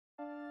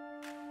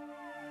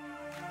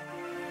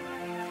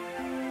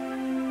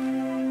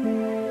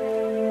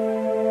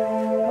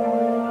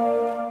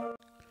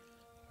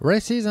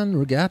Races and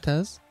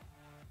Regattas.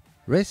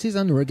 Races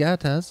and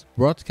Regattas,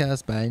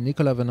 broadcast by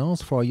Nicolas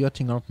Venance for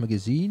Yachting Art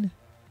magazine.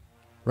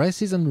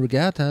 Races and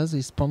Regattas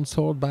is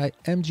sponsored by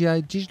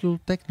MGI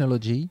Digital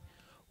Technology,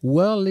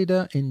 world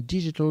leader in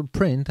digital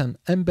print and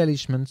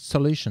embellishment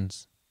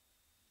solutions.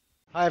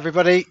 Hi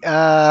everybody.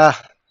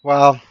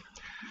 Well,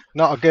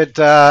 not a good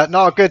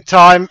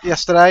time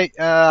yesterday.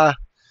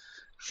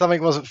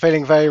 Something wasn't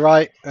feeling very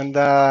right, and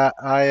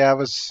I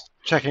was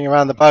checking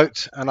around the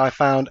boat, and I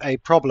found a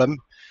problem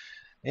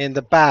in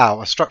the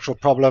bow, a structural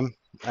problem,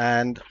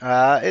 and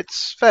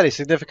it's fairly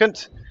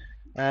significant.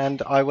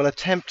 And I will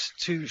attempt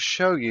to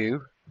show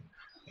you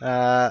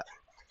the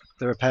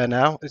repair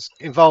now. It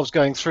involves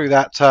going through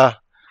that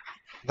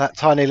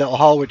tiny little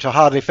hole, which I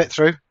hardly fit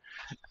through.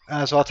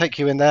 So I'll take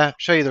you in there,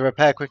 show you the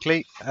repair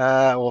quickly,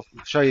 or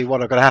show you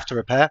what I'm going to have to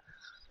repair.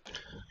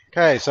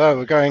 Okay, so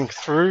we're going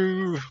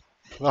through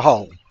the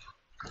hole.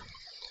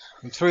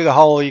 And through the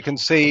hole you can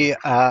see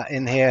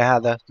in here how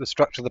the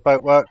structure of the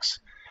boat works.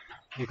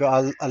 You've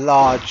got a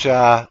large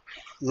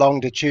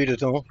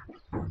longitudinal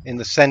in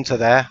the center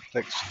there,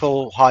 that's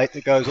full height,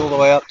 that goes all the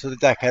way up to the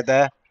deckhead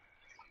there,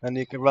 and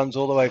it runs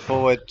all the way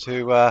forward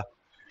to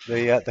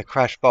the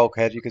crash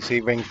bulkhead. You can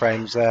see ring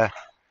frames there,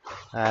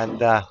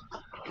 and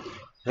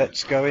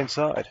let's go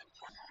inside.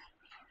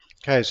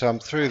 Okay, so I'm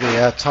through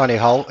the tiny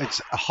hole.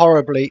 It's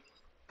horribly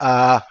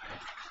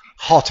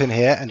hot in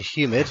here and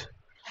humid,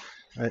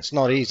 and it's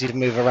not easy to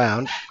move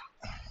around,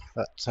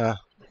 but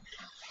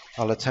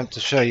I'll attempt to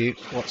show you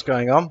what's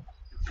going on.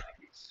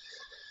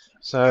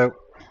 So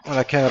when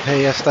I came up here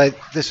yesterday,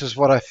 this is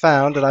what I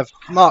found, and I've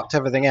marked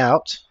everything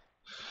out.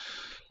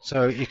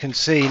 So you can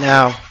see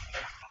now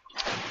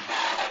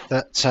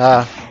that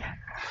that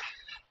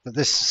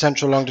this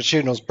central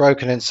longitudinal is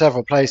broken in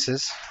several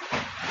places.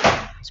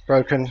 It's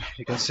broken.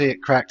 You can see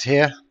it cracked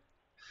here.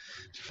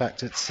 In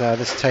fact, it's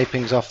this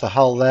taping's off the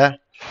hull there.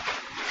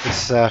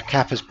 This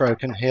cap is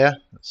broken here.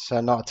 It's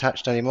not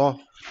attached anymore.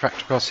 It's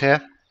cracked across here.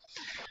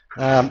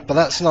 But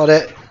that's not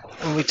it.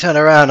 When we turn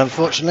around,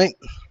 unfortunately,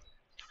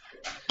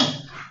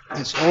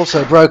 it's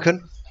also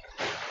broken.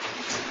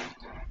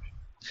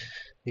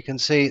 You can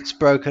see it's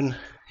broken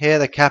here.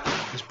 The cap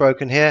is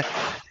broken here.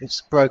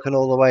 It's broken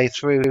all the way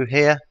through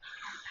here.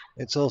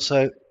 It's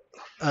also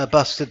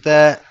busted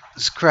there.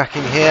 It's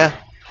cracking here.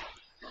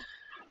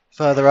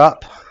 Further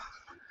up,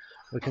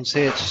 we can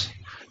see it's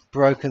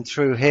broken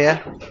through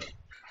here.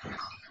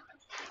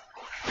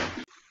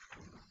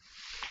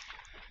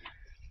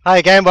 Hi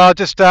again. Well, I'll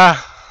just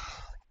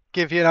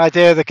give you an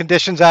idea of the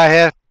conditions out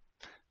here.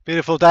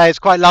 Beautiful day. It's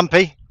quite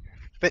lumpy,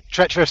 a bit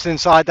treacherous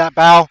inside that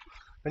bow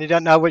when you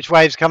don't know which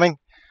wave's coming.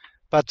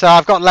 But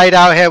I've got laid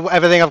out here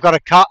everything I've got to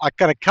cut. I'm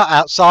going to cut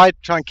outside,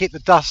 try and keep the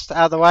dust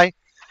out of the way.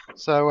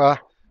 So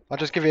I'll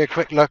just give you a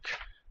quick look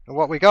at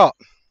what we got.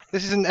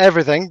 This isn't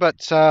everything, but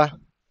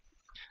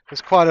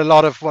there's quite a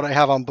lot of what I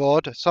have on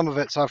board. Some of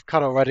it I've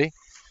cut already.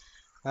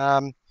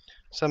 Some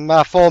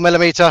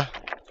 4mm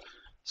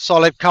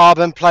solid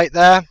carbon plate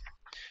there,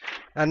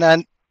 and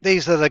then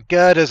these are the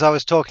girders I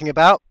was talking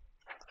about.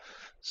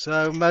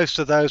 So most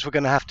of those we're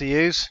going to have to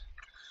use.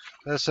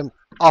 There's some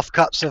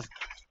offcuts of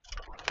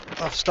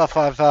stuff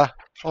I've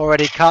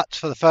already cut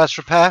for the first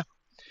repair.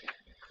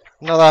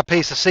 Another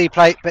piece of C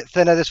plate, bit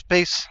thinner this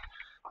piece,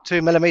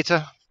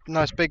 2mm,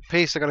 nice big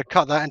piece. I've got to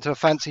cut that into a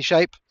fancy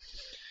shape.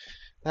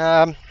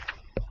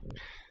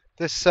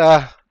 This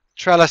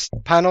trellis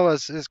panel,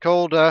 as is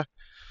called,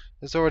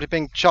 has already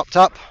been chopped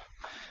up.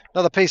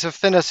 Another piece of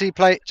thinner C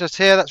plate just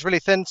here, that's really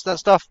thin, that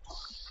stuff.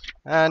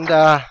 And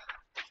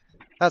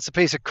that's a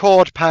piece of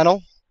cord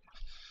panel.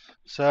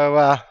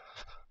 So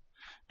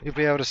you'll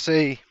be able to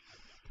see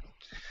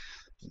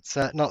it's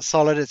not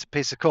solid, it's a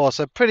piece of cord.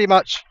 So pretty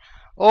much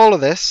all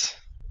of this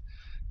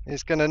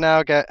is going to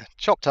now get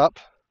chopped up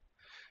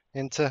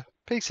into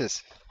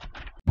pieces.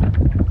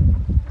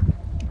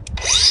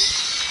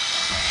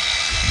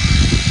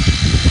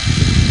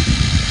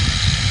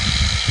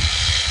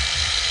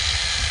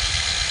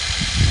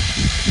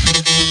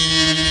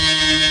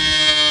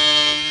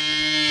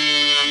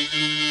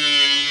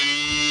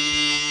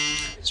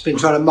 Just been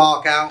trying to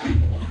mark out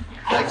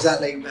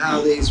exactly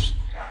how these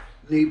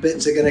new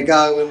bits are going to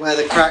go and where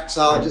the cracks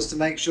are, just to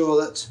make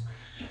sure that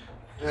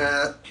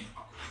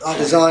our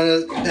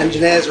designers,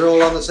 engineers are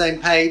all on the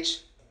same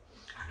page.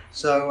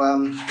 So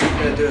I'm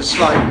going to do a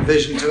slight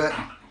revision to it,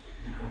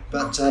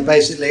 but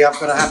basically I've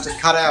got to have to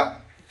cut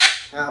out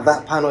of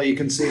that panel. You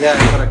can see there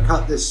I've got to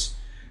cut this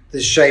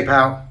shape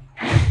out,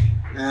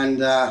 and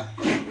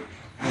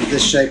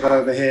this shape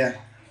over here.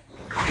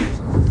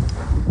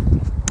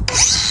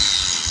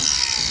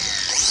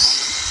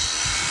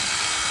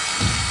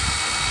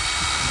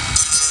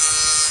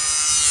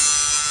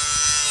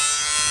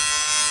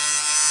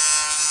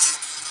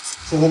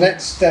 So the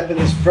next step in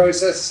this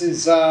process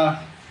is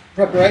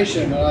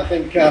preparation, and I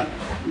think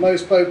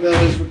most boat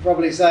builders would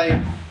probably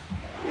say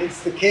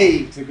it's the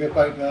key to good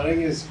boat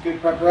building is good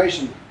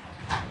preparation.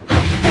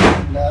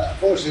 And,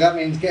 unfortunately that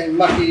means getting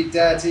mucky,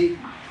 dirty,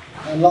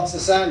 and lots of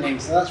sanding,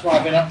 so that's what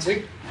I've been up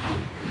to.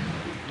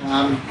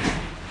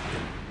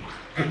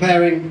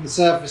 preparing the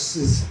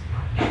surfaces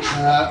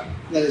that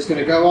it's going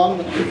to go on,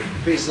 the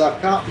pieces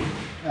I've cut,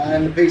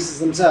 and the pieces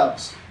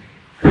themselves.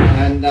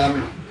 And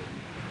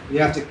you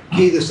have to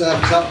key the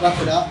surface up,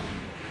 rough it up,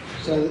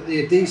 so that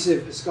the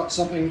adhesive has got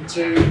something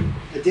to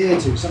adhere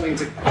to, something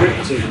to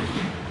grip to.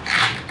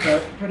 So,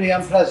 pretty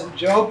unpleasant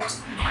job.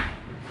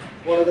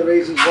 One of the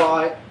reasons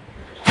why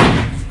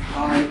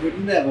I would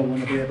never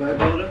want to be a boat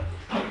builder.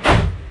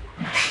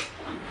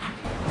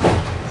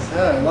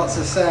 So, lots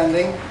of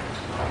sanding,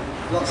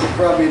 lots of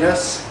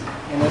grubbiness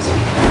in this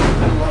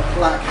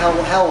black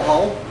hell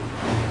hole.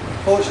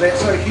 Fortunately,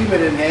 it's so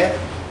humid in here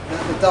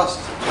that the dust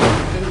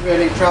didn't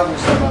really travel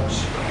so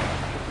much.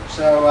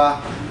 So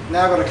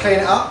now I've got to clean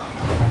it up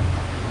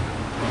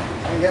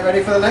and get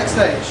ready for the next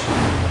stage,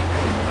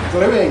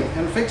 gluing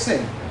and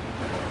fixing.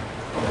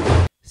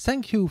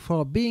 Thank you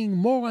for being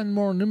more and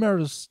more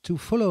numerous to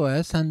follow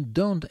us, and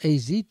don't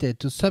hesitate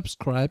to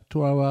subscribe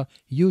to our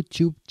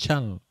YouTube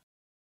channel.